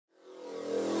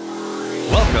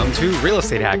Welcome to Real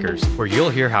Estate Hackers, where you'll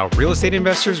hear how real estate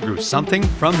investors grew something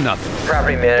from nothing.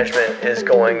 Property management is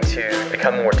going to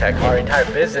become more tech. Our entire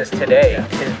business today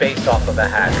is based off of a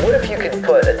hack. What if you could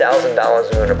put $1,000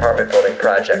 into an apartment building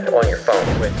project on your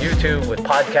phone? With YouTube, with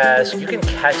podcasts, you can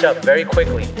catch up very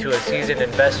quickly to a seasoned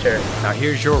investor. Now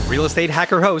here's your real estate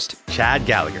hacker host, Chad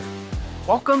Gallagher.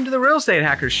 Welcome to the Real Estate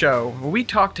Hackers Show, where we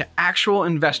talk to actual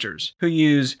investors who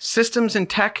use systems and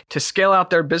tech to scale out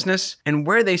their business and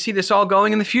where they see this all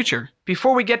going in the future.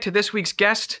 Before we get to this week's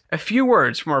guest, a few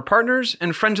words from our partners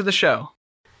and friends of the show.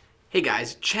 Hey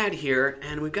guys, Chad here,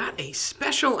 and we've got a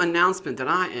special announcement that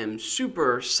I am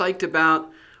super psyched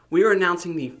about. We are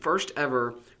announcing the first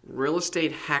ever Real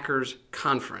Estate Hackers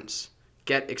Conference.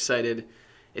 Get excited.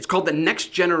 It's called the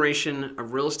Next Generation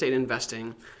of Real Estate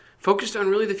Investing, focused on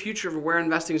really the future of where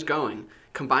investing is going,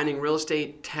 combining real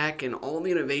estate, tech, and all the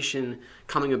innovation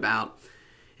coming about.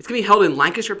 It's going to be held in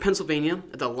Lancaster, Pennsylvania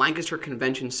at the Lancaster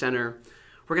Convention Center.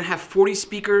 We're going to have 40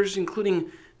 speakers,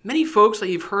 including many folks that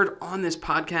you've heard on this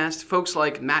podcast, folks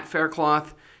like Matt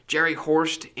Faircloth, Jerry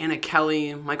Horst, Anna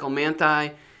Kelly, Michael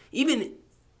Manthei, even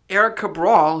Eric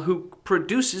Cabral, who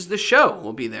produces the show,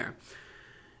 will be there.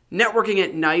 Networking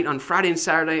at night on Friday and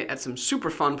Saturday at some super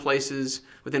fun places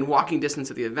within walking distance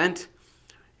of the event.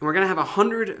 And we're going to have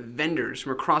 100 vendors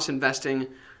from across investing.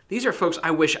 These are folks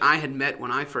I wish I had met when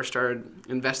I first started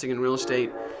investing in real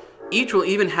estate. Each will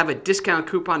even have a discount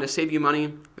coupon to save you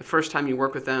money the first time you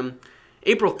work with them.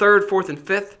 April 3rd, 4th, and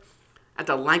 5th at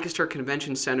the Lancaster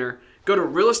Convention Center. Go to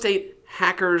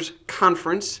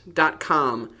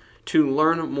realestatehackersconference.com to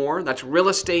learn more. That's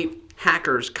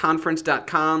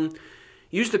realestatehackersconference.com.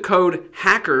 Use the code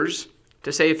HACKERS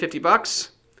to save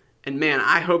 $50. And man,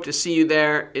 I hope to see you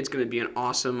there. It's going to be an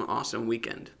awesome, awesome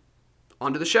weekend.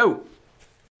 On to the show.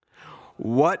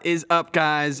 What is up,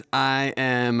 guys? I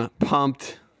am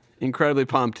pumped, incredibly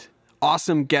pumped.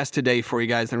 Awesome guest today for you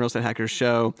guys on the Real Estate Hackers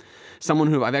Show. Someone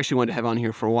who I've actually wanted to have on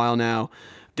here for a while now.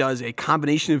 Does a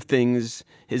combination of things.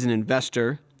 Is an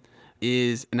investor,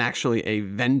 is actually a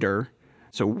vendor.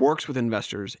 So works with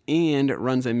investors and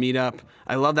runs a meetup.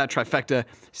 I love that trifecta.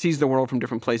 Sees the world from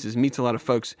different places. Meets a lot of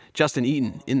folks. Justin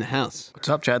Eaton in the house. What's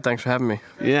up, Chad? Thanks for having me.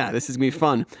 Yeah, this is going to be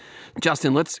fun.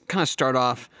 Justin, let's kind of start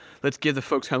off. Let's give the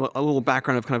folks kind of a little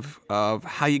background of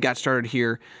how you got started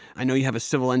here. I know you have a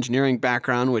civil engineering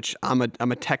background, which I'm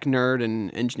a tech nerd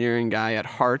and engineering guy at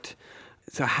heart.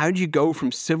 So how did you go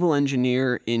from civil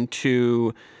engineer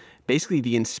into basically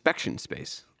the inspection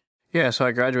space? Yeah, so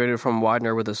I graduated from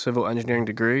Widener with a civil engineering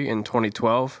degree in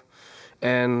 2012.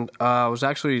 And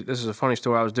this is a funny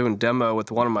story, I was doing demo with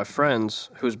one of my friends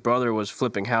whose brother was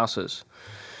flipping houses.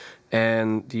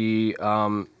 And the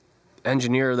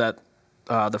engineer that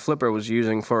the flipper was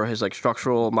using for his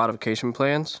structural modification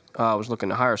plans was looking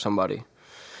to hire somebody.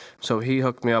 So he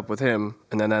hooked me up with him,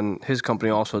 and then his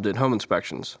company also did home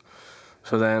inspections.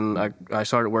 So then I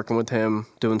started working with him,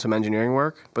 doing some engineering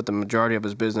work, but the majority of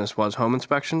his business was home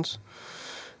inspections.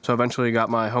 So eventually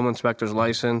got my home inspector's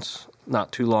license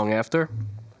not too long after,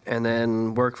 and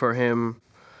then worked for him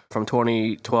from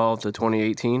 2012 to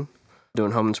 2018,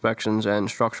 doing home inspections and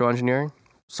structural engineering.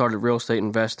 Started real estate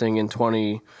investing in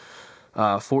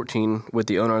 2014 with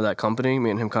the owner of that company. Me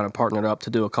and him kind of partnered up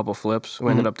to do a couple flips. We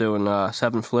ended up doing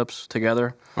 7 flips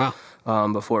together. Wow.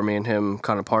 Before me and him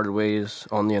kind of parted ways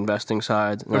on the investing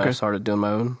side, and I started doing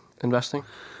my own investing.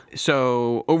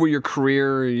 So over your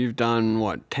career, you've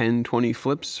done, 10, 20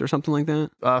 flips or something like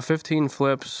that? 15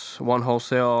 flips, 1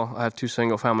 wholesale. I have 2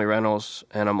 single-family rentals,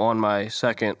 and I'm on my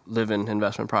second live-in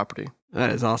investment property. That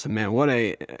is awesome, man. What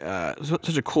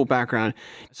such a cool background.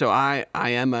 So I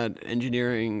am an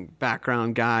engineering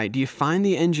background guy. Do you find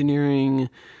the engineering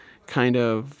kind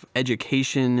of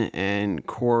education and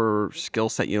core skill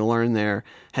set you learn there,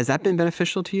 has that been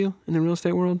beneficial to you in the real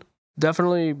estate world?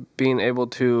 Definitely being able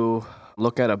to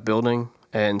look at a building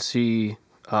and see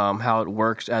how it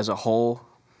works as a whole.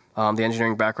 The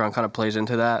engineering background kind of plays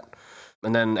into that.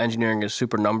 And then engineering is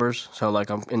super numbers, so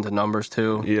I'm into numbers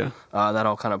too. Yeah. That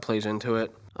all kind of plays into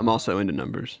it. I'm also into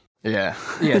numbers. Yeah.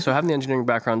 Yeah, so having the engineering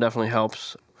background definitely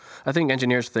helps. I think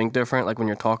engineers think different. When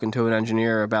you're talking to an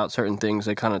engineer about certain things,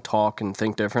 they kind of talk and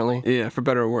think differently. Yeah, for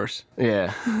better or worse.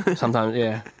 Yeah, sometimes,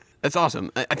 yeah. That's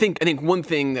awesome. I think one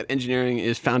thing that engineering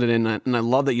is founded in, and I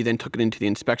love that you then took it into the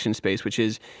inspection space, which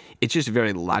is it's just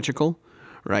very logical,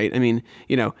 right? I mean,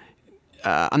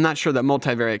 I'm not sure that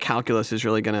multivariate calculus is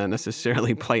really going to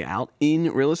necessarily play out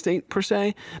in real estate per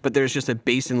se, but there's just a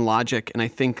base in logic, and I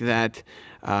think that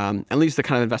at least the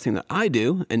kind of investing that I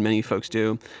do, and many folks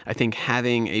do, I think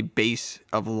having a base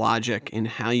of logic in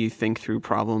how you think through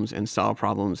problems and solve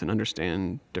problems and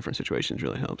understand different situations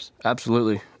really helps.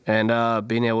 Absolutely. And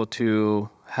being able to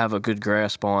have a good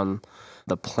grasp on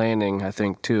the planning, I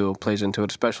think, too, plays into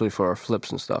it, especially for our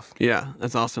flips and stuff. Yeah,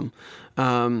 that's awesome.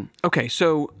 Okay,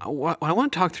 so what I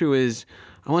want to talk through is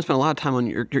I want to spend a lot of time on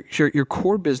your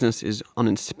core business is on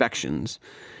inspections.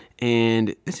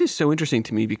 And this is so interesting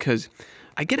to me because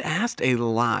I get asked a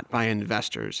lot by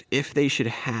investors if they should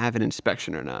have an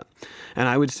inspection or not. And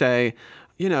I would say,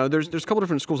 there's a couple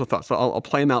different schools of thought. So I'll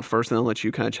play them out first and then I'll let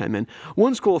you kind of chime in.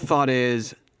 One school of thought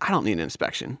is, I don't need an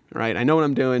inspection, right? I know what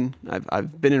I'm doing.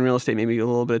 I've been in real estate maybe a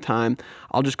little bit of time.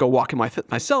 I'll just go walk in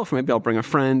myself, or maybe I'll bring a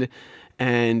friend,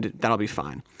 and that'll be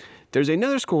fine. There's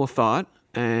another school of thought,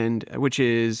 which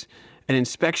is an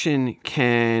inspection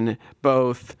can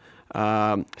both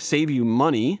save you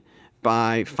money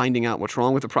by finding out what's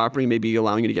wrong with the property, maybe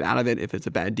allowing you to get out of it if it's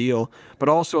a bad deal, but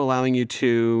also allowing you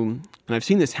to, and I've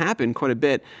seen this happen quite a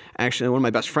bit. Actually, one of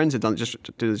my best friends did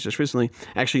this just recently,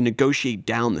 actually negotiate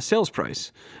down the sales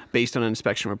price based on an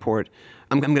inspection report.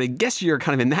 I'm going to guess you're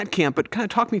kind of in that camp, but kind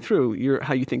of talk me through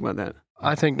how you think about that.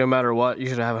 I think no matter what, you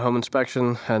should have a home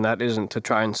inspection, and that isn't to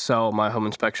try and sell my home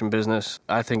inspection business.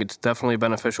 I think it's definitely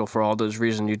beneficial for all those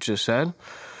reasons you just said.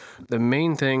 The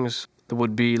main things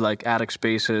would be like attic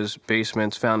spaces,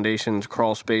 basements, foundations,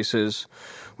 crawl spaces,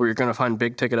 where you're going to find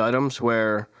big ticket items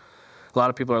where a lot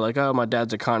of people are like, oh, my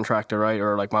dad's a contractor, right?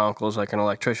 Or like my uncle's like an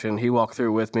electrician. He walked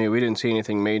through with me. We didn't see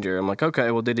anything major. I'm like,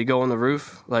 okay, well, did he go on the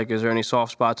roof? Like, is there any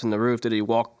soft spots in the roof? Did he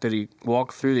walk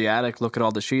through the attic, look at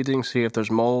all the sheathing, see if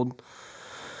there's mold?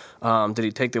 Did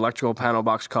he take the electrical panel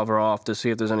box cover off to see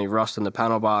if there's any rust in the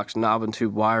panel box, knob and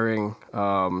tube wiring?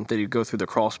 Did he go through the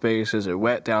crawl space? Is it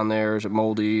wet down there? Is it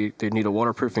moldy? Do you need a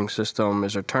waterproofing system?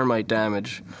 Is there termite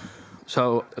damage?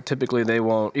 So typically they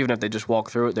won't, even if they just walk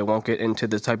through it, they won't get into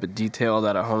the type of detail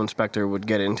that a home inspector would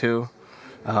get into.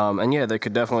 And yeah, they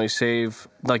could definitely save,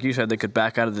 like you said, they could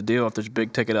back out of the deal if there's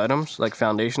big ticket items, like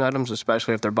foundation items,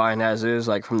 especially if they're buying as is,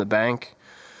 like from the bank.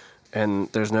 And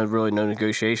there's no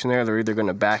negotiation there. They're either going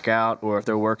to back out, or if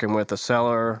they're working with a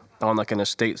seller on like an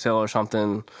estate sale or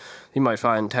something, you might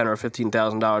find $10,000 or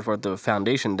 $15,000 worth of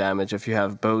foundation damage. If you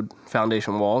have bowed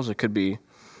foundation walls, it could be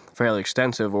fairly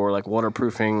extensive, or like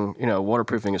waterproofing.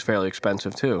 Waterproofing is fairly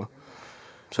expensive too.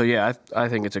 So yeah, I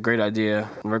think it's a great idea.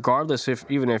 Regardless,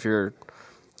 even if you're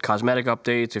cosmetic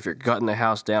updates, if you're gutting the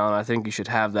house down, I think you should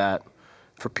have that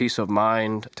for peace of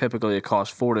mind. Typically, it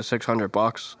costs $400 to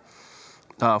 $600.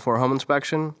 For a home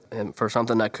inspection, and for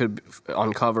something that could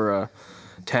uncover a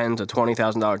 $10,000 to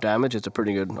 $20,000 damage, it's a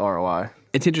pretty good ROI.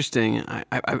 It's interesting.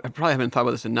 I probably haven't thought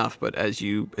about this enough, but as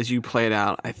you play it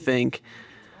out, I think.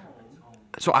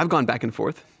 So I've gone back and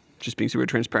forth, just being super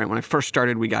transparent. When I first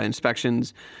started, we got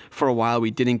inspections. For a while,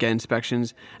 we didn't get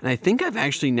inspections, and I think I've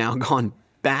actually now gone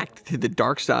back to the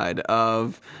dark side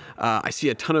of. I see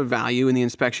a ton of value in the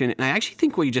inspection, and I actually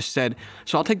think what you just said.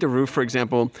 So I'll take the roof, for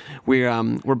example.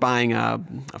 We're buying a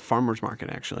farmer's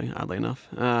market, actually, oddly enough.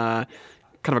 Kind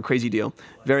of a crazy deal.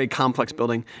 Very complex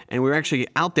building. And we're actually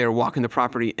out there walking the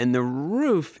property, and the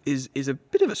roof is a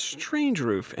bit of a strange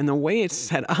roof. And the way it's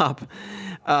set up,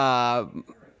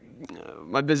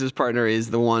 my business partner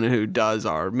is the one who does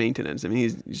our maintenance. I mean,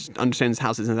 he just understands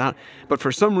houses and out. But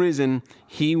for some reason,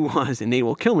 he was, and they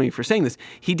will kill me for saying this,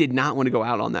 he did not want to go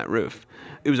out on that roof.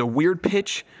 It was a weird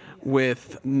pitch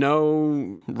with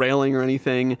no railing or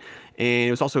anything.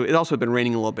 And it also had been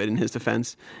raining a little bit in his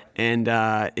defense. And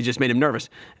it just made him nervous.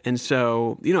 And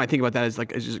so, I think about that as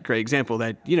just a great example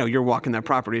that, you're walking that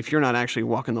property. If you're not actually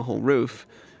walking the whole roof,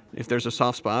 if there's a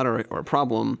soft spot or a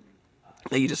problem,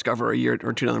 that you discover a year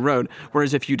or two down the road.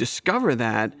 Whereas if you discover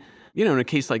that, in a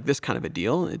case like this kind of a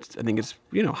deal, I think it's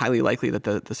highly likely that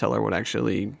the seller would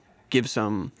actually give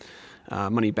some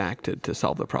money back to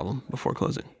solve the problem before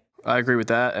closing. I agree with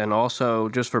that. And also,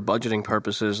 just for budgeting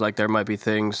purposes, like there might be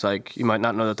things like you might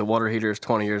not know that the water heater is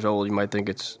 20 years old. You might think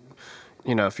it's,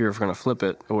 if you're going to flip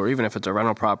it, or even if it's a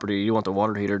rental property, you want the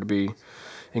water heater to be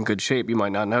in good shape. You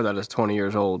might not know that it's 20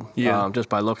 years old just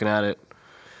by looking at it.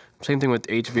 Same thing with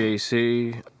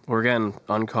HVAC, or again,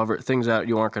 uncover things that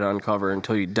you aren't going to uncover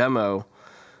until you demo.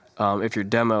 If you're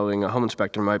demoing, a home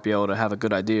inspector might be able to have a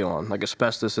good idea on, like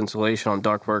asbestos insulation on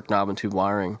ductwork, knob and tube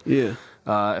wiring. Yeah.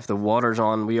 If the water's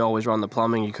on, we always run the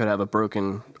plumbing. You could have a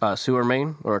broken sewer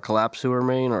main, or a collapsed sewer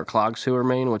main, or a clogged sewer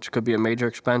main, which could be a major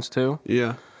expense too.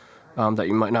 Yeah. That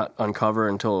you might not uncover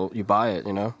until you buy it,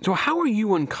 So how are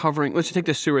you uncovering? Let's just take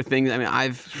the sewer thing. I mean,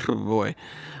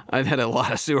 I've had a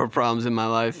lot of sewer problems in my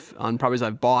life on properties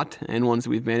I've bought and ones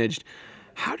that we've managed.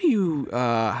 How do you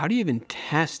even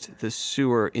test the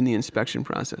sewer in the inspection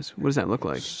process? What does that look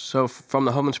like? So from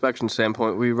the home inspection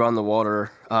standpoint, we run the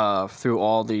water through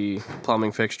all the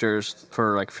plumbing fixtures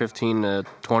for like 15 to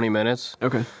 20 minutes.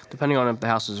 Okay. Depending on if the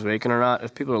house is vacant or not.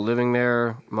 If people are living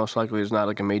there, most likely it's not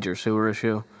like a major sewer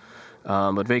issue.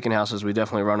 But vacant houses, we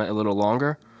definitely run it a little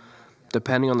longer.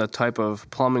 Depending on the type of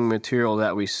plumbing material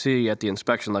that we see at the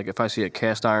inspection, like if I see a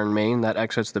cast iron main that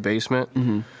exits the basement,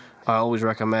 I always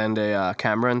recommend a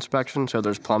camera inspection. So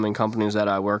there's plumbing companies that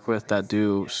I work with that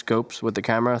do scopes with the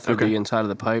camera through the inside of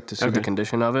the pipe to see the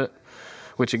condition of it,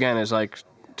 which again is like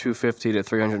 $250 to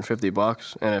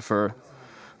 $350, and if for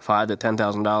 $5,000 to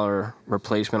 $10,000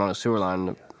 replacement on a sewer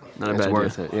line, it's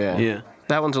worth it. Yeah.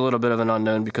 That one's a little bit of an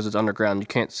unknown because it's underground. You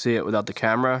can't see it without the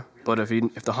camera. But if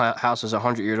the house is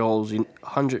 100 years old,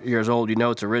 you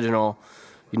know it's original.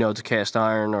 You know it's a cast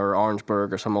iron or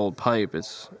Orangeburg or some old pipe.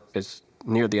 It's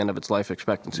near the end of its life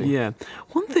expectancy. Yeah.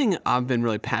 One thing I've been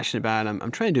really passionate about, I'm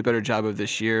trying to do a better job of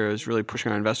this year, is really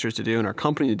pushing our investors to do and our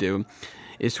company to do,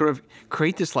 is sort of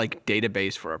create this like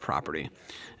database for a property.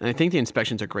 And I think the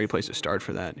inspection's a great place to start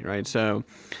for that, right? So,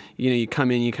 you come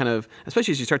in, you kind of,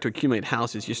 especially as you start to accumulate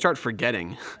houses, you start forgetting.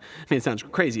 I mean, it sounds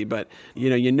crazy, but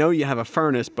you know you have a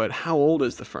furnace, but how old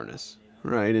is the furnace,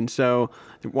 right? And so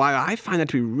why I find that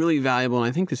to be really valuable, and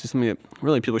I think this is something that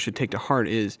really people should take to heart,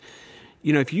 is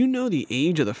if you know the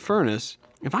age of the furnace,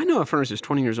 if I know a furnace is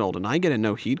 20 years old and I get a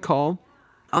no heat call,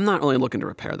 I'm not really looking to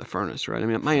repair the furnace, right? I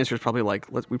mean, my answer is probably like,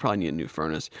 we probably need a new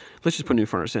furnace. Let's just put a new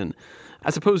furnace in.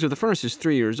 As opposed to if the furnace is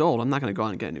 3 years old, I'm not going to go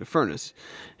out and get a new furnace.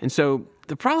 And so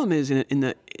the problem is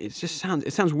it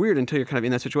sounds weird until you're kind of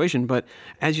in that situation, but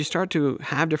as you start to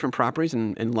have different properties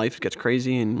and life gets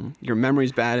crazy and your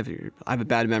memory's bad, I have a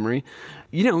bad memory,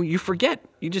 you forget.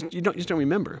 You just don't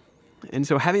remember. And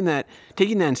so taking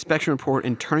that inspection report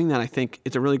and turning that, I think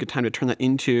it's a really good time to turn that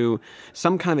into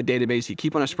some kind of a database you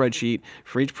keep on a spreadsheet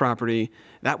for each property.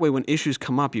 That way, when issues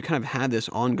come up, you kind of have this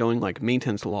ongoing like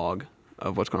maintenance log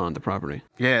of what's going on at the property.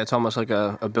 Yeah, it's almost like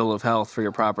a bill of health for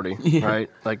your property,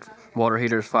 right? Like water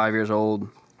heater's 5 years old,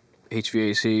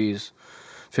 HVAC's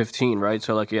 15, right?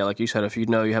 So like you said, if you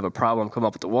have a problem come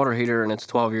up with the water heater and it's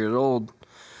 12 years old,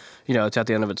 it's at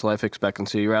the end of its life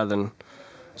expectancy. Rather than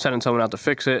sending someone out to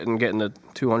fix it and getting the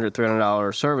 $200,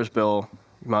 $300 service bill,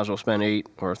 you might as well spend $800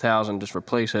 or $1,000, just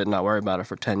replace it and not worry about it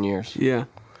for 10 years. Yeah.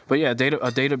 But yeah, a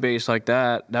database like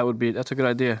that's a good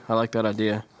idea. I like that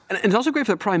idea. And it's also great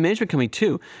for the property management company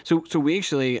too. So we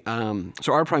actually, our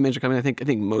property management company, I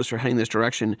think most are heading this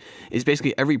direction, is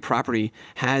basically every property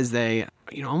has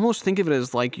almost think of it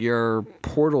as like your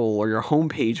portal or your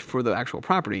homepage for the actual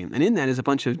property. And in that is a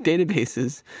bunch of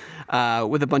databases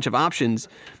with a bunch of options.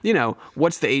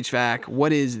 What's the HVAC?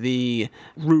 What is the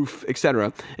roof, et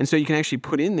cetera. And so you can actually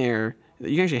put in there,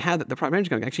 you can actually have the property management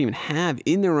company actually even have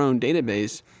in their own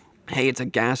database, hey, it's a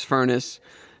gas furnace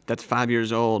that's 5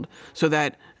 years old. So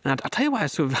that, and I'll tell you why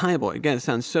it's so valuable. Again, it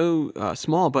sounds so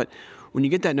small, but when you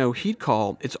get that no heat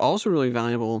call, it's also really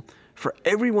valuable for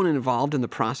everyone involved in the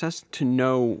process to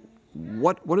know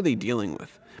what are they dealing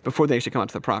with before they actually come out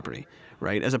to the property,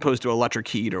 right? As opposed to electric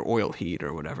heat or oil heat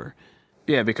or whatever.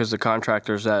 Yeah, because the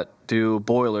contractors that do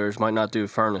boilers might not do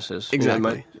furnaces.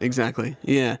 Exactly.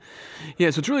 Yeah. So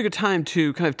it's a really good time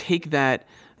to kind of take that,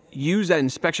 use that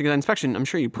inspection. Because inspection, I'm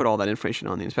sure you put all that information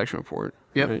on the inspection report.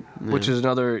 Yep. Right? Yeah. Which is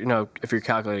another, if you're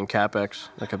calculating CapEx,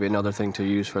 that could be another thing to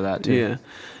use for that too. Yeah.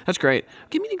 That's great.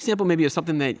 Give me an example maybe of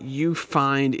something that you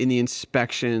find in the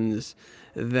inspections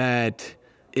that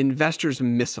investors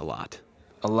miss a lot.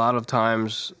 A lot of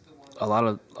times, a lot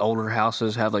of older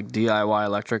houses have like DIY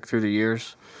electric through the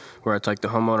years, where it's like the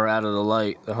homeowner added the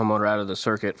light, the homeowner added the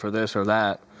circuit for this or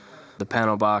that. The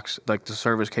panel box, like the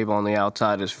service cable on the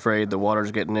outside is frayed, the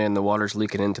water's getting in, the water's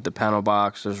leaking into the panel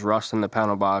box, there's rust in the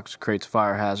panel box, creates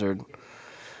fire hazard.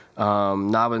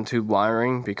 Knob and tube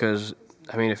wiring, because,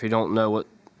 if you don't know what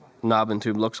knob and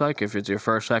tube looks like, if it's your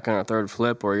first, second, or third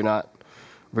flip, or you're not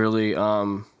really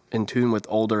in tune with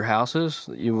older houses,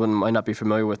 might not be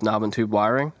familiar with knob and tube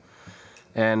wiring.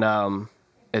 And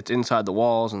it's inside the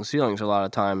walls and ceilings a lot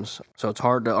of times, so it's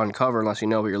hard to uncover unless you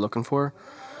know what you're looking for.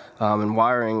 And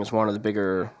wiring is one of the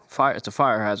bigger it's a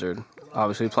fire hazard,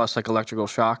 obviously, plus like electrical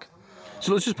shock.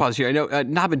 So let's just pause here. I know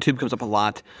knob and tube comes up a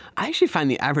lot. I actually find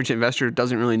the average investor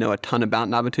doesn't really know a ton about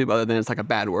knob and tube other than it's like a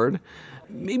bad word.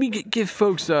 Maybe give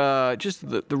folks just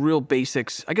the real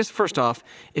basics. I guess first off,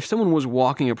 if someone was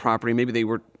walking a property, maybe they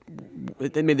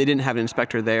didn't have an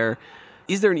inspector there.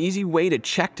 Is there an easy way to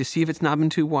check to see if it's knob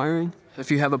and tube wiring? If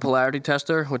you have a polarity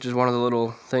tester, which is one of the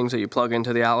little things that you plug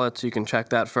into the outlets, you can check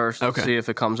that first to see if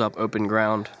it comes up open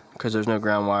ground, because there's no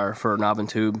ground wire for knob and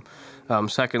tube.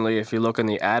 Secondly, if you look in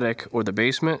the attic or the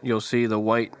basement, you'll see the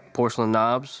white porcelain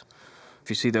knobs. If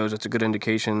you see those, it's a good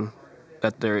indication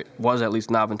that there was at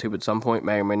least knob and tube at some point,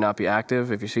 may or may not be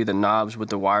active. If you see the knobs with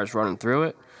the wires running through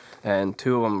it, and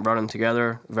two of them running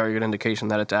together, very good indication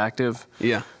that it's active.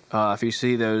 Yeah. If you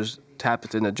see those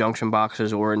tapped in the junction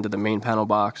boxes or into the main panel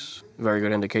box, very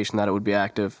good indication that it would be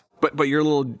active. But your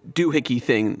little doohickey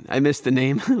thing, I missed the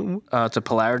name. It's a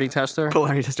polarity tester.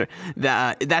 Polarity tester.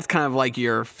 That's kind of like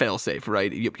your fail-safe,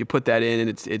 right? You put that in, and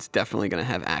it's definitely going to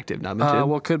have active knob and tube.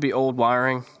 Well, it could be old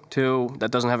wiring, too, that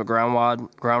doesn't have a ground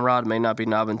rod may not be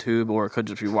knob and tube, or it could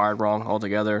just be wired wrong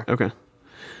altogether. Okay.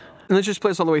 And let's just play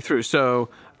this all the way through. So,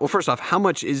 well, first off, how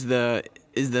much is the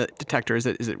detector? Is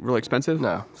it really expensive?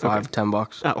 No,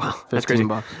 $5-10. Oh wow, that's crazy.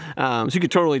 $15. So you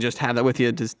could totally just have that with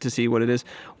you to see what it is.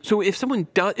 So if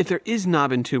there is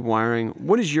knob and tube wiring,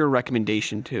 what is your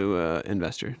recommendation to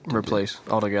investor? Replace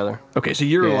altogether. Okay, so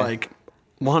you're like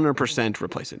 100%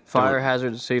 replace it. Fire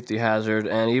hazard, safety hazard,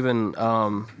 and even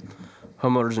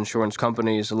homeowners insurance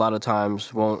companies a lot of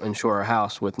times won't insure a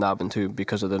house with knob and tube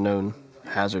because of the known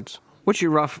hazards. What's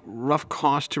your rough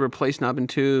cost to replace knob and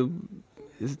tube?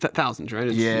 It's thousands, right?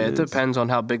 It depends on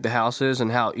how big the house is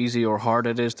and how easy or hard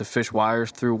it is to fish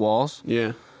wires through walls.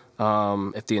 Yeah.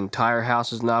 If the entire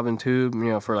house is knob and tube,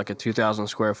 for like a 2,000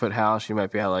 square foot house, you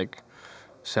might be at like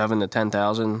 $7,000 to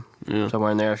 $10,000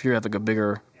 somewhere in there. If you have like a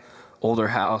bigger, older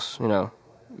house,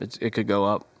 it could go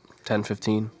up 10,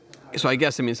 15. So I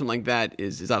guess something like that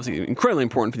is obviously incredibly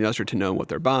important for the investor to know what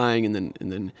they're buying, and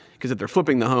then because if they're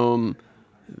flipping the home,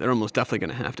 they're almost definitely going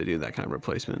to have to do that kind of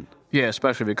replacement. Yeah,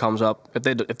 especially if it comes up.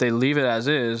 If they leave it as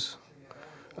is,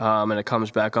 and it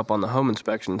comes back up on the home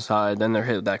inspection side, then they're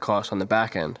hit that cost on the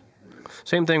back end.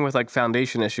 Same thing with like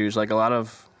foundation issues. Like a lot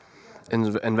of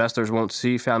investors won't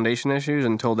see foundation issues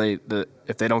until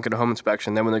if they don't get a home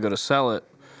inspection. Then when they go to sell it,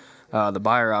 the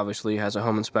buyer obviously has a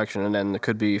home inspection, and then there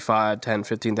could be $5,000,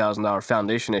 $10,000, $15,000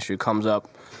 foundation issue comes up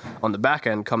on the back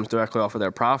end, comes directly off of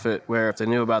their profit. Where if they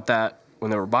knew about that when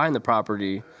they were buying the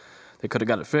property, they could have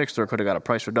got it fixed or could have got a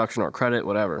price reduction or credit,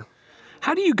 whatever.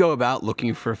 How do you go about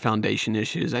looking for foundation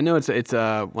issues? I know it's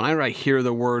when I hear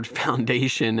the word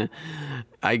foundation,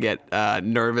 I get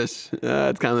nervous.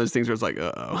 It's kind of those things where it's like,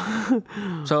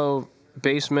 uh-oh. So a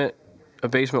basement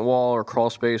wall or crawl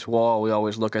space wall, we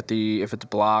always look at if it's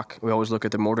block, we always look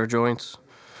at the mortar joints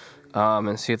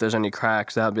and see if there's any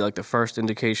cracks. That would be like the first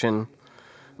indication.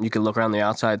 You can look around the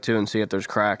outside too and see if there's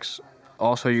cracks.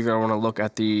 Also, you're going to want to look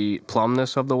at the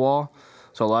plumbness of the wall.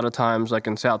 So a lot of times, like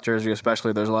in South Jersey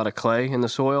especially, there's a lot of clay in the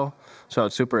soil. So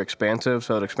it's super expansive,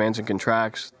 so it expands and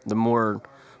contracts. The more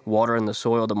water in the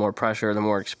soil, the more pressure, the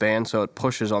more it expands, so it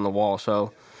pushes on the wall.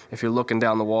 So if you're looking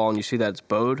down the wall and you see that it's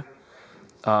bowed,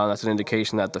 that's an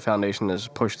indication that the foundation is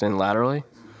pushed in laterally.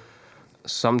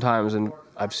 Sometimes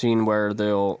I've seen where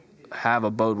they'll have a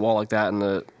bowed wall like that, and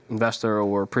the investor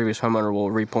or previous homeowner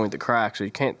will repoint the crack, so you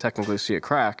can't technically see a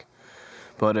crack.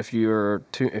 But if you're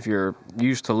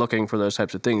used to looking for those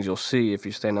types of things, you'll see, if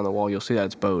you stand on the wall, you'll see that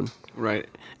it's bowed. Right.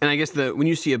 And I guess when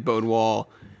you see a bowed wall,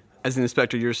 as an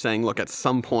inspector, you're saying, look, at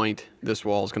some point, this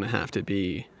wall is going to have to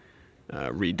be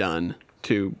redone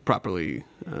to properly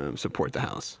support the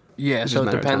house. Yeah, so it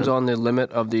depends on the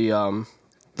limit of the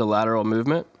lateral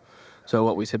movement. So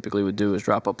what we typically would do is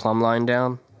drop a plumb line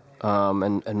down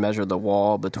and measure the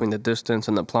wall between the distance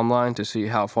and the plumb line to see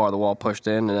how far the wall pushed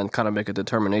in, and then kind of make a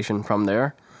determination from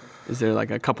there. Is there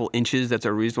like a couple inches that's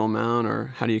a reasonable amount,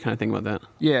 or how do you kind of think about that?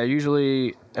 Yeah,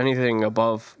 usually anything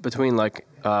above, between like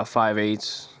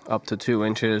 5/8 up to 2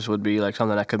 inches would be like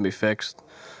something that could be fixed.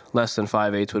 Less than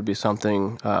 5/8 would be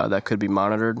something that could be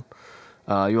monitored.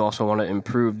 You also want to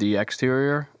improve the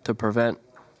exterior to prevent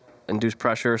induced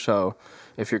pressure. So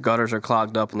if your gutters are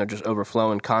clogged up and they're just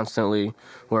overflowing constantly,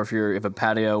 or if a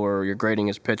patio or your grading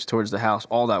is pitched towards the house,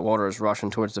 all that water is rushing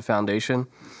towards the foundation.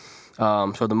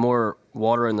 So the more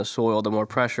water in the soil, the more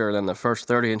pressure, then the first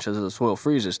 30 inches of the soil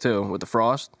freezes too with the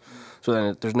frost. So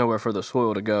then there's nowhere for the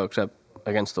soil to go except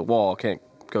against the wall. It can't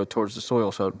go towards the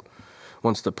soil, so it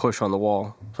wants to push on the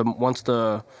wall. So once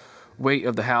the weight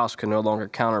of the house can no longer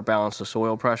counterbalance the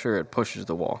soil pressure, it pushes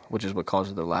the wall, which is what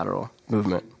causes the lateral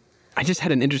movement. I just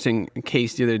had an interesting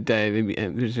case the other day. Maybe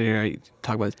I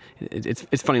talk about this.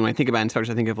 It's funny when I think about inspectors.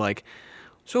 I think of like,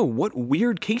 so what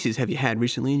weird cases have you had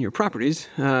recently in your properties?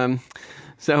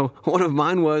 So one of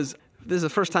mine was, this is the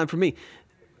first time for me,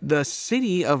 the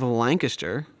city of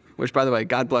Lancaster, which by the way,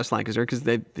 God bless Lancaster, because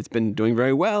it's been doing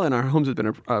very well and our homes have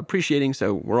been appreciating,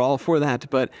 so we're all for that.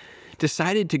 But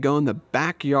decided to go in the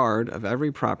backyard of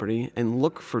every property and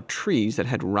look for trees that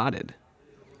had rotted.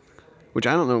 Which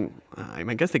I don't know, I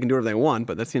guess they can do whatever they want,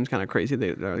 but that seems kind of crazy.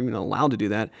 They're even allowed to do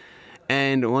that.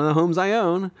 And one of the homes I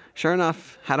own, sure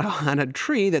enough, had a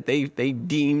tree that they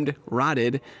deemed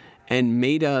rotted and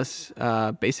made us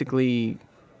basically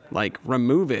like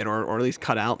remove it or at least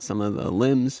cut out some of the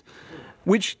limbs,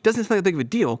 which doesn't sound like a big of a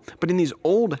deal. But in these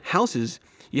old houses,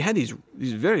 you had these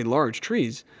very large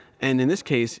trees. And in this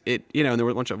case, there were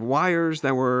a bunch of wires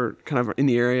that were kind of in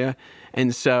the area.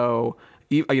 And so,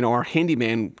 our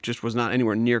handyman just was not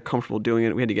anywhere near comfortable doing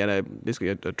it. We had to get basically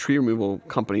a tree removal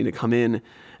company to come in.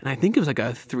 And I think it was like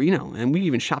and we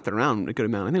even shopped it around a good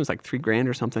amount. I think it was like $3,000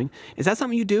 or something. Is that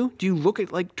something you do? Do you look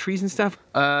at like trees and stuff?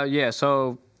 Yeah,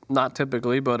 so not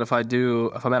typically, but if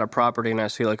I'm at a property and I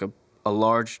see like a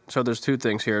large, so there's two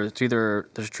things here. It's either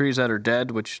there's trees that are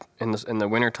dead, which in the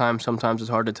wintertime sometimes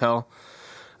it's hard to tell.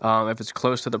 If it's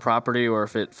close to the property or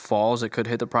if it falls, it could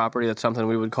hit the property. That's something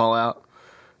we would call out.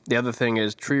 The other thing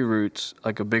is tree roots,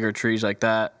 like bigger trees like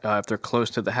that, if they're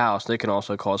close to the house, they can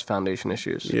also cause foundation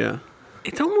issues. Yeah.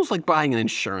 It's almost like buying an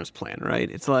insurance plan, right?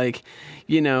 It's like,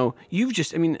 how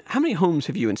many homes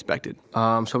have you inspected?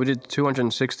 So we did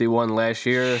 261 last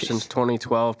year. Since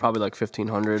 2012, probably like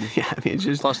 1,500. Yeah, it's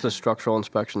just... Plus the structural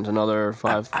inspections, another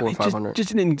 500.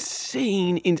 Just an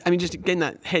insane... just getting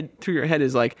that head through your head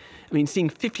is like, seeing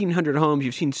 1,500 homes,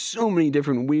 you've seen so many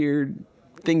different weird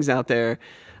things out there.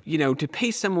 To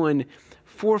pay someone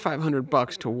 $400 or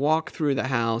 $500 to walk through the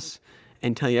house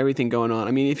and tell you everything going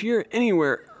on. If you're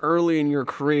anywhere early in your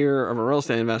career of a real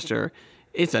estate investor,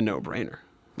 it's a no-brainer.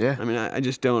 Yeah. I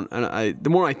just don't. The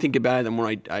more I think about it, the more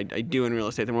I do in real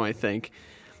estate, the more I think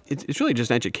it's really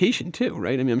just education too,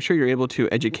 right? I'm sure you're able to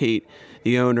educate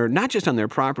the owner not just on their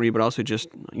property, but also just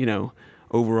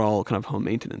overall kind of home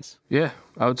maintenance. Yeah,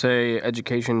 I would say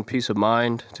education, peace of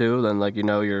mind too. Then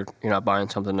you're not buying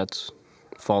something that's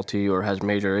faulty or has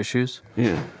major issues.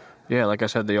 Yeah. Yeah, like I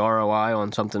said, the ROI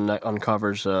on something that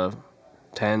uncovers $10,000,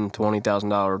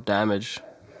 $20,000 damage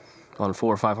on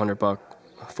 $400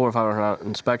 or $500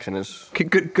 inspection is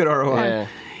good ROI. Yeah.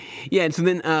 Yeah, and so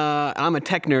then I'm a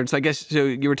tech nerd, so I guess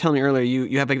you were telling me earlier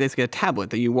you have basically a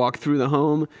tablet that you walk through the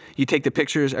home, you take the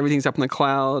pictures, everything's up in the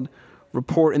cloud,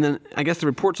 report, and then I guess the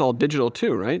report's all digital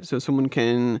too, right? So someone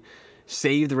can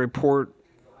save the report.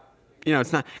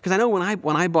 It's not because I know when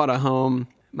I bought a home,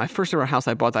 my first ever house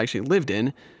I bought that I actually lived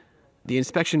in. The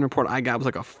inspection report I got was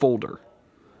like a folder,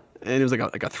 and it was like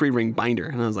a 3-ring binder,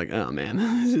 and I was like, oh man,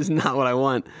 this is not what I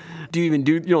want. You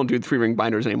don't do 3-ring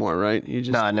binders anymore, right?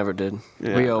 No, I never did.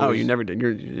 Yeah. You never did.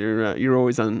 You're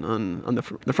always on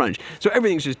the frontage. So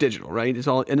everything's just digital, right? It's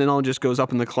all, and then all just goes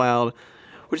up in the cloud,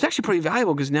 which is actually pretty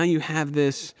valuable because now you have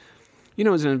this.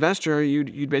 As an investor,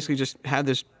 you'd basically just have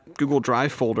this Google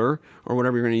Drive folder or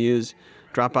whatever you're going to use,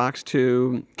 Dropbox,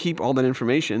 to keep all that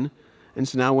information. And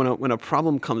so now when a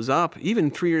problem comes up, even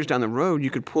 3 years down the road,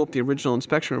 you could pull up the original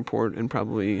inspection report and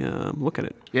probably look at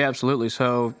it. Yeah, absolutely.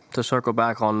 So to circle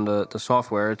back on the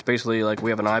software, it's basically like we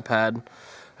have an iPad.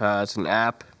 It's an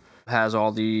app. Has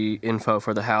all the info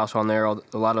for the house on there. A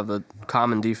lot of the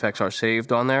common defects are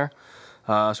saved on there.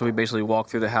 So we basically walk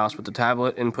through the house with the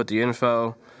tablet, input the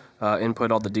info,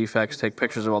 input all the defects, take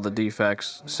pictures of all the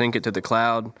defects, sync it to the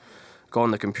cloud, go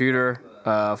on the computer,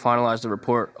 finalize the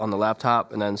report on the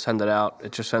laptop, and then send it out.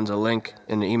 It just sends a link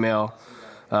in the email.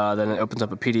 Then it opens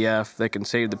up a PDF. They can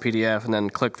save the PDF and then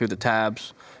click through the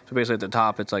tabs. So basically at the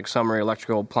top, it's like summary,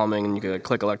 electrical, plumbing, and you can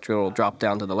click electrical, drop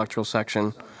down to the electrical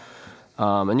section.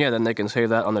 Then they can save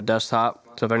that on their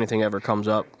desktop. So if anything ever comes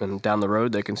up and down the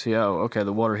road, they can see,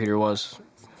 the water heater was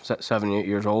 7, 8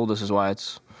 years old. This is why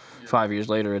it's 5 years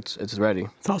later, it's ready.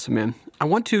 It's awesome, man. I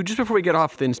want to, just before we get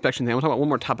off the inspection thing, I want to talk about one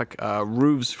more topic,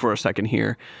 roofs for a second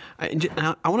here.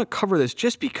 I want to cover this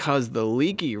just because the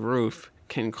leaky roof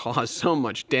can cause so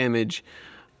much damage.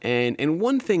 And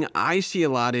one thing I see a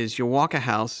lot is you'll walk a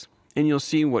house and you'll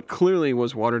see what clearly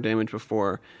was water damage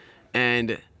before.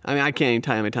 And I can't even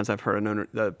tell you how many times I've heard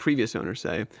the previous owner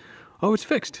say, oh, it's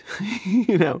fixed.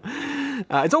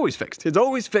 It's always fixed. It's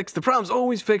always fixed. The problem's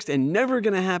always fixed and never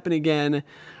going to happen again.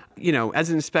 As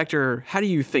an inspector, how do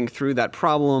you think through that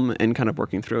problem and kind of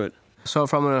working through it? So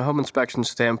from a home inspection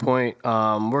standpoint,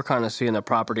 we're kind of seeing the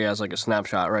property as like a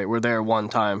snapshot, right? We're there one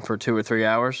time for 2 or 3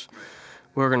 hours.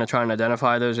 We're going to try and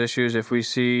identify those issues. If we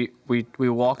see, we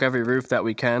walk every roof that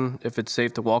we can. If it's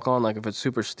safe to walk on, like if it's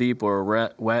super steep or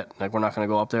wet, like we're not going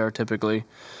to go up there typically.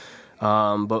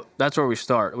 But that's where we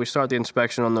start. We start the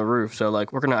inspection on the roof. So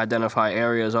like we're going to identify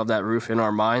areas of that roof in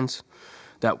our minds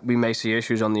that we may see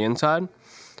issues on the inside.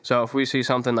 So if we see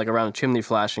something like around a chimney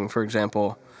flashing, for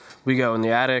example, we go in the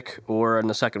attic or in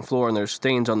the second floor and there's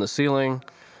stains on the ceiling.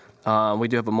 We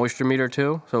do have a moisture meter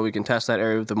too, so we can test that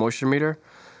area with the moisture meter.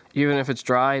 Even if it's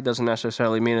dry, it doesn't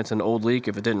necessarily mean it's an old leak.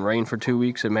 If it didn't rain for 2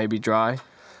 weeks, it may be dry.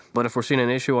 But if we're seeing an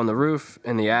issue on the roof,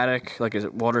 in the attic, like is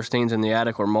it water stains in the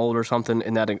attic or mold or something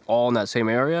all in that same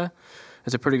area,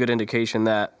 it's a pretty good indication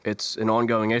that it's an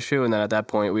ongoing issue, and then at that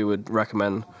point we would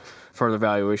recommend further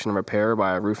evaluation and repair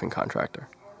by a roofing contractor.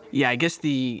 Yeah, I guess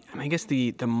the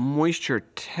moisture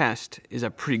test is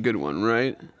a pretty good one,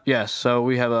 right? Yes, so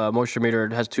we have a moisture meter.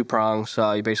 It has 2 prongs.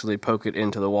 You basically poke it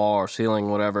into the wall or ceiling,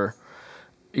 whatever.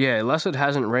 Yeah, unless it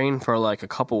hasn't rained for like a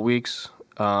couple weeks,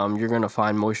 you're going to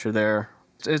find moisture there.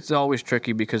 It's always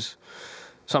tricky because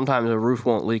sometimes a roof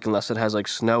won't leak unless it has like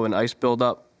snow and ice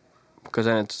buildup, because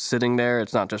then it's sitting there.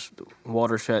 It's not just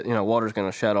water shed. Water's going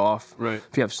to shed off. Right.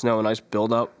 If you have snow and ice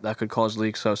buildup, that could cause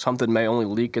leaks. So something may only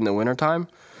leak in the wintertime,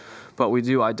 but we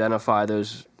do identify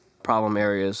those problem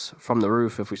areas from the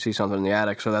roof if we see something in the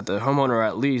attic, so that the homeowner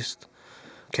at least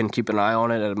can keep an eye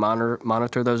on it and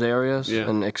monitor those areas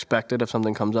and expect it if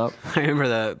something comes up. I remember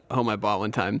the home I bought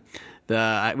one time. We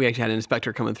actually had an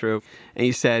inspector coming through, and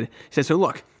he said, so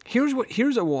look,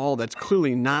 here's a wall that's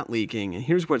clearly not leaking, and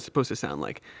here's what it's supposed to sound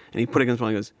like. And he put it against the wall,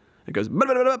 and it goes,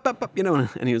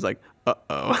 and he was like,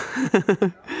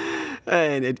 uh-oh.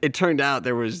 And it turned out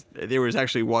there was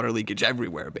actually water leakage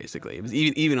everywhere, basically. It was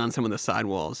even on some of the side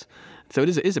walls. So it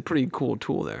is a pretty cool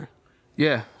tool there.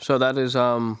 Yeah, so that is,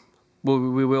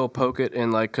 we will poke it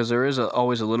in, because there is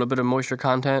always a little bit of moisture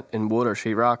content in wood or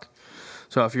sheetrock.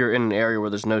 So if you're in an area where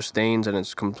there's no stains and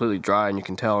it's completely dry and you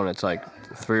can tell and it's like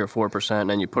 3 or 4%,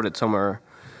 and you put it somewhere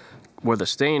where the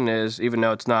stain is, even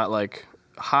though it's not like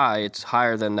high, it's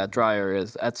higher than that dry area,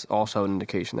 that's also an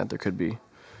indication that there could be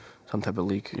some type of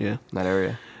leak in that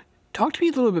area. Talk to me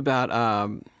a little bit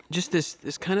about just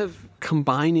this kind of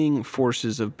combining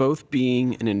forces of both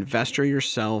being an investor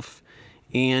yourself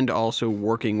and also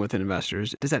working with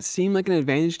investors. Does that seem like an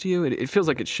advantage to you? It feels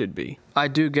like it should be. I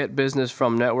do get business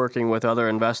from networking with other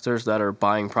investors that are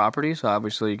buying properties. I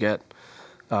obviously get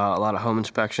a lot of home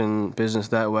inspection business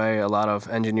that way, a lot of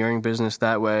engineering business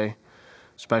that way,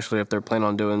 especially if they're planning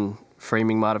on doing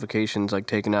framing modifications like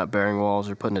taking out bearing walls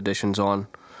or putting additions on.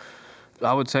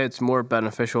 I would say it's more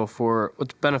beneficial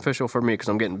it's beneficial for me because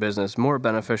I'm getting business, more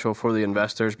beneficial for the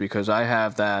investors because I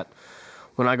have that.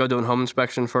 When I go doing home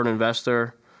inspection for an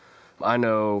investor, I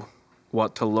know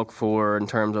what to look for in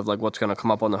terms of like what's going to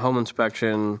come up on the home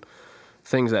inspection,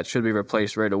 things that should be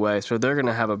replaced right away. So they're going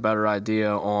to have a better idea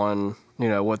on,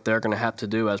 what they're going to have to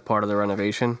do as part of the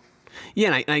renovation.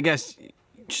 Yeah, and I guess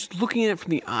just looking at it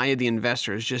from the eye of the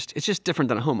investor it's just different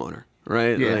than a homeowner,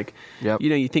 right? Yeah.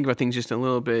 You think about things just a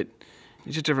little bit.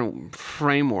 It's just a different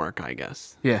framework, I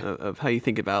guess, of how you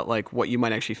think about like what you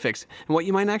might actually fix and what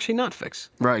you might actually not fix.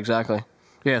 Right, exactly.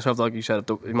 Yeah, so if, like you said,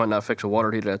 you might not fix a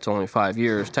water heater that's only 5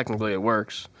 years, technically it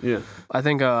works. Yeah. I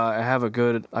think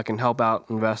I can help out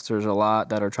investors a lot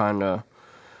that are trying to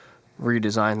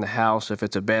redesign the house if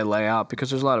it's a bad layout,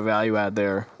 because there's a lot of value add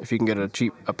there. If you can get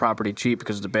a property cheap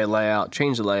because it's a bad layout,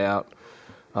 change the layout.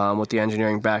 With the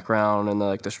engineering background and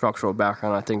the structural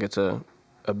background, I think it's a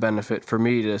benefit for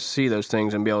me to see those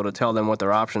things and be able to tell them what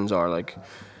their options are. Like,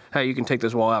 hey, you can take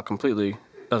this wall out completely.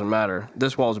 Doesn't matter.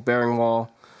 This wall is a bearing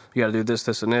wall. You got to do this,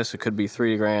 this, and this. It could be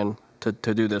 $3,000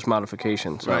 to do this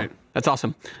modification. So. Right. That's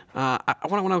awesome. What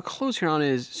I want to close here on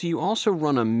is, so you also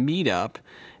run a meetup,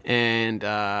 and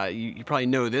you probably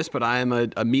know this, but I am a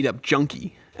meetup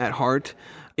junkie at heart.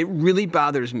 It really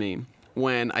bothers me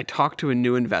when I talk to a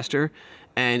new investor,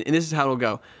 and this is how it'll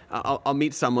go. I'll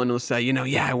meet someone who'll say,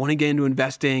 I want to get into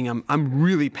investing. I'm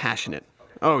really passionate.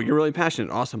 Oh, you're really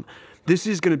passionate. Awesome. This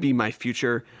is going to be my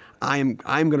future. I'm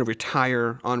going to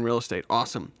retire on real estate.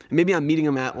 Awesome. And maybe I'm meeting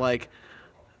them at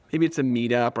maybe it's a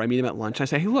meetup, or I meet them at lunch. I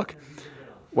say, hey, look,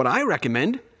 what I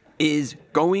recommend is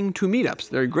going to meetups.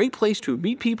 They're a great place to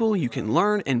meet people. You can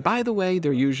learn. And by the way,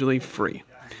 they're usually free.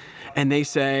 And they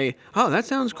say, oh, that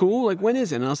sounds cool. Like, when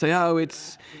is it? And I'll say, oh,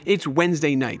 it's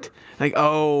Wednesday night. Like,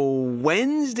 oh,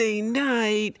 Wednesday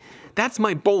night? That's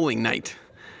my bowling night.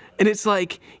 And it's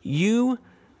like, I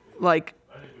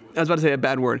was about to say a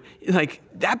bad word. Like,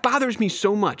 that bothers me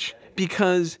so much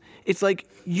because it's like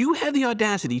you have the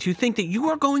audacity to think that you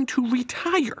are going to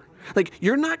retire. Like,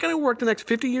 you're not going to work the next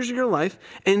 50 years of your life,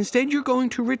 and instead you're going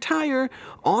to retire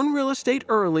on real estate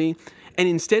early. And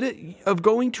instead of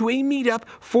going to a meetup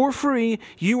for free,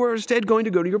 you are instead going to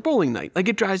go to your bowling night. Like,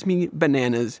 it drives me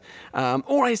bananas.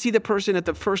 Or I see the person at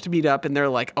the first meetup and they're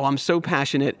like, oh, I'm so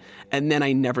passionate. And then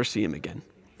I never see him again.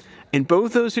 And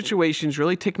both those situations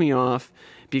really tick me off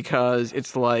because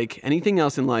it's like anything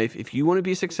else in life. If you want to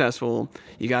be successful,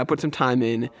 you got to put some time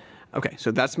in. Okay,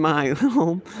 so that's my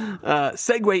little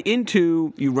segue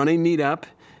into you run a meetup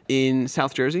in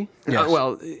South Jersey? Yes.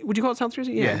 Well, would you call it South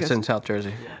Jersey? Yeah, it's in South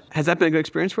Jersey. Has that been a good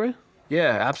experience for you?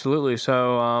 Yeah, absolutely.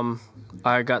 So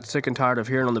I got sick and tired of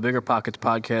hearing on the Bigger Pockets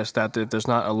podcast that if there's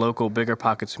not a local Bigger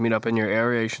Pockets meetup in your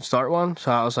area, you should start one.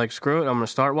 So I was like, screw it, I'm going to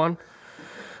start one.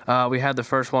 We had the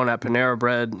first one at Panera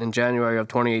Bread in January of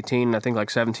 2018. I think like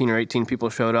 17 or 18 people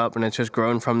showed up, and it's just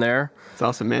grown from there. It's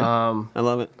awesome, man. I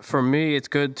love it. For me, it's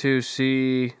good to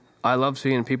see. I love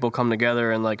seeing people come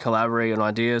together and like collaborate on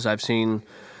ideas. I've seen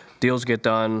deals get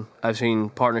done. I've seen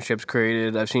partnerships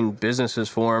created. I've seen businesses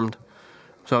formed.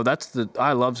 So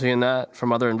I love seeing that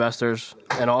from other investors.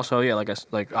 And also, yeah,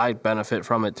 like I benefit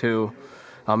from it too.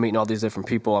 I'm meeting all these different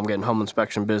people. I'm getting home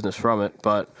inspection business from it.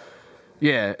 But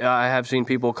yeah, I have seen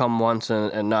people come once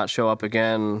and not show up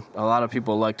again. A lot of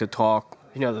people like to talk,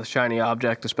 the shiny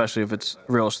object, especially if it's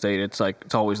real estate.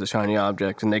 It's always the shiny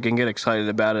object, and they can get excited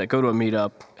about it, go to a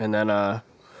meetup, and then,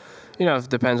 it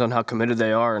depends on how committed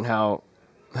they are and how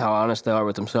honest they are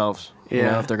with themselves,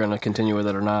 if they're going to continue with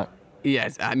it or not.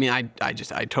 Yes, I mean, I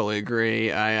totally agree.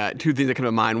 Two things that come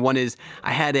to mind. One is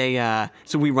I had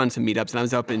so we run some meetups, and I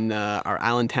was up in our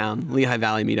Allentown, Lehigh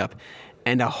Valley meetup,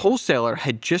 and a wholesaler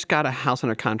had just got a house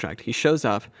under contract. He shows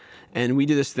up, and we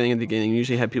do this thing at the beginning.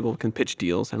 Usually have people who can pitch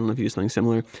deals. I don't know if you do something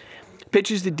similar.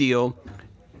 Pitches the deal.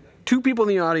 Two people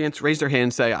in the audience raise their hand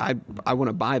and say, I want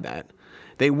to buy that.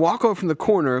 They walk over from the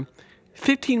corner.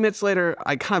 15 minutes later,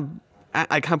 I kind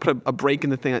of put a break in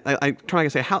the thing. I try to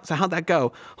say, how'd that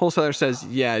go? Wholesaler says,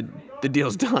 yeah, the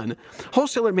deal's done.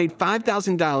 Wholesaler made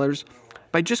 $5,000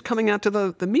 by just coming out to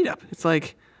the meetup. It's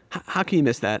like, how can you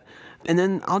miss that? And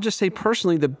then I'll just say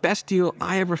personally, the best deal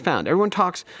I ever found. Everyone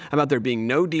talks about there being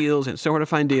no deals and it's so hard to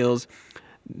find deals.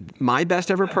 My best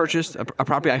ever purchase, a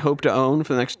property I hope to own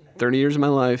for the next 30 years of my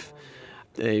life,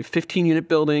 a 15-unit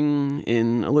building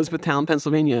in Elizabethtown,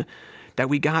 Pennsylvania, that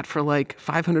we got for like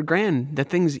 $500,000. That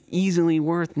thing's easily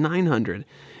worth $900,000.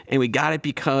 And we got it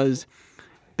because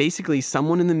basically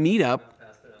someone in the meetup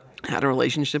had a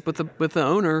relationship with the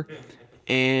owner,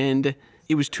 and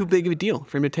it was too big of a deal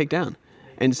for him to take down.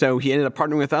 And so he ended up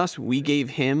partnering with us. We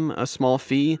gave him a small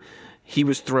fee. He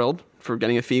was thrilled for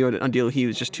getting a fee on a deal he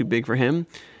was just too big for him.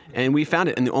 And we found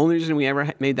it. And the only reason we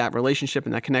ever made that relationship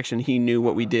and that connection, he knew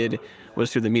what we did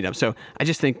was through the meetup. So I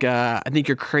just think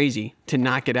you're crazy to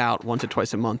not get out once or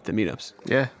twice a month to meetups.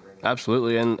 Yeah,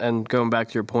 absolutely. And going back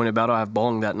to your point about I have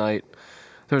bowling that night,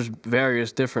 there's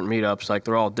various different meetups. Like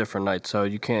they're all different nights, so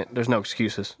there's no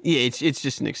excuses. Yeah, it's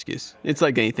just an excuse. It's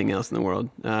like anything else in the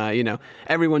world.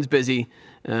 Everyone's busy.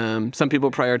 Some people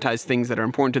prioritize things that are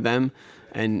important to them,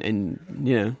 and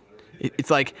it's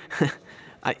like,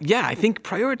 I think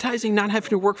prioritizing not having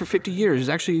to work for 50 years is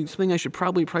actually something I should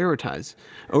probably prioritize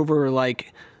over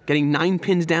like getting 9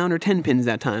 pins down or 10 pins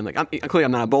that time. Like clearly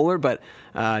I'm not a bowler, but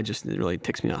it really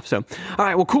ticks me off. So, all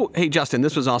right, well, cool. Hey, Justin,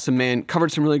 this was awesome, man.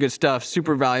 Covered some really good stuff.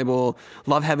 Super valuable.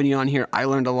 Love having you on here. I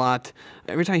learned a lot.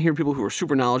 Every time I hear people who are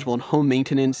super knowledgeable in home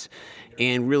maintenance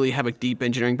and really have a deep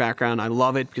engineering background, I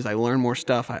love it because I learn more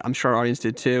stuff. I'm sure our audience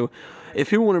did too.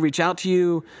 If people want to reach out to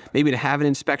you, maybe to have an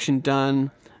inspection done,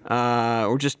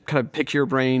 or just kind of pick your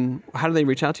brain, how do they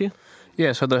reach out to you?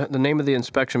 Yeah, so the name of the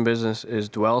inspection business is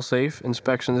Dwell Safe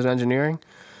Inspections and Engineering.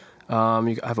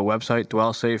 You have a website,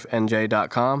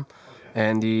 dwellsafenj.com,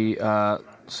 and the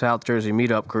South Jersey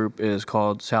Meetup group is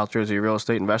called South Jersey Real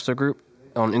Estate Investor Group.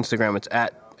 On Instagram, it's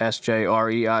at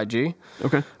SJREIG.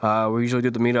 Okay. We usually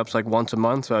do the meetups like once a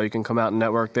month, so you can come out and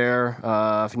network there.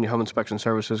 If you need home inspection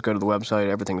services, go to the website.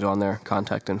 Everything's on there,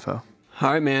 contact info.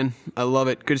 All right, man. I love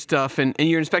it. Good stuff. And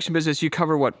your inspection business, you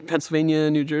cover what? Pennsylvania,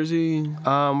 New Jersey?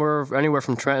 We're anywhere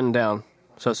from Trenton down.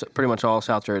 So it's pretty much all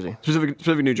South Jersey.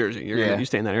 Specific New Jersey. You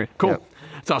stay in that area. Cool. Yep.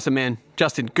 That's awesome, man.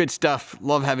 Justin, good stuff.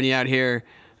 Love having you out here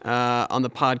on the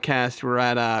podcast. We're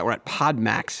at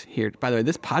PodMax here. By the way,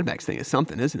 this PodMax thing is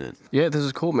something, isn't it? Yeah, this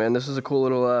is cool, man. This is a cool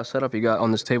little setup you got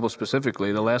on this table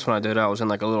specifically. The last one I did, I was in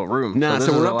like a little room.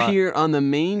 So we're up here on the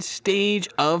main stage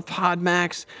of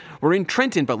PodMax. We're in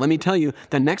Trenton, but let me tell you,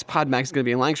 the next PodMax is going to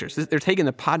be in Lancaster. They're taking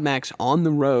the PodMax on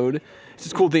the road.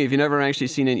 It's a cool thing. If you've never actually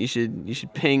seen it, you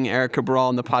should ping Eric Cabral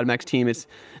and the PodMax team.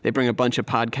 They bring a bunch of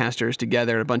podcasters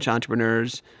together, a bunch of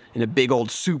entrepreneurs in a big old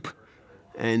soup,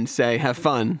 and say, have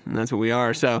fun. And that's what we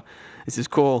are. So this is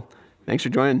cool. Thanks for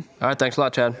joining. All right. Thanks a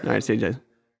lot, Chad. All right. See you, Jay.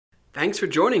 Thanks for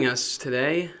joining us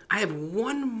today. I have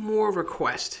one more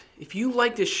request. If you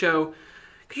like this show,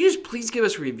 could you just please give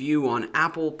us a review on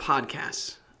Apple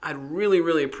Podcasts? I'd really,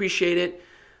 really appreciate it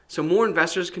so more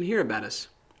investors can hear about us.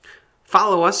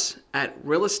 Follow us at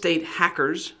Real Estate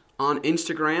Hackers on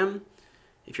Instagram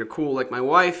if you're cool like my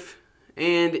wife.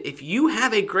 And if you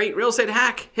have a great real estate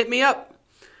hack, hit me up.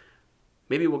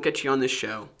 Maybe we'll get you on this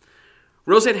show.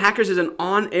 Real Estate Hackers is an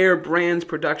on-air brands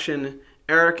production.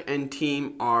 Eric and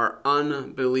team are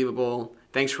unbelievable.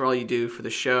 Thanks for all you do for the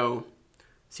show.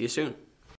 See you soon.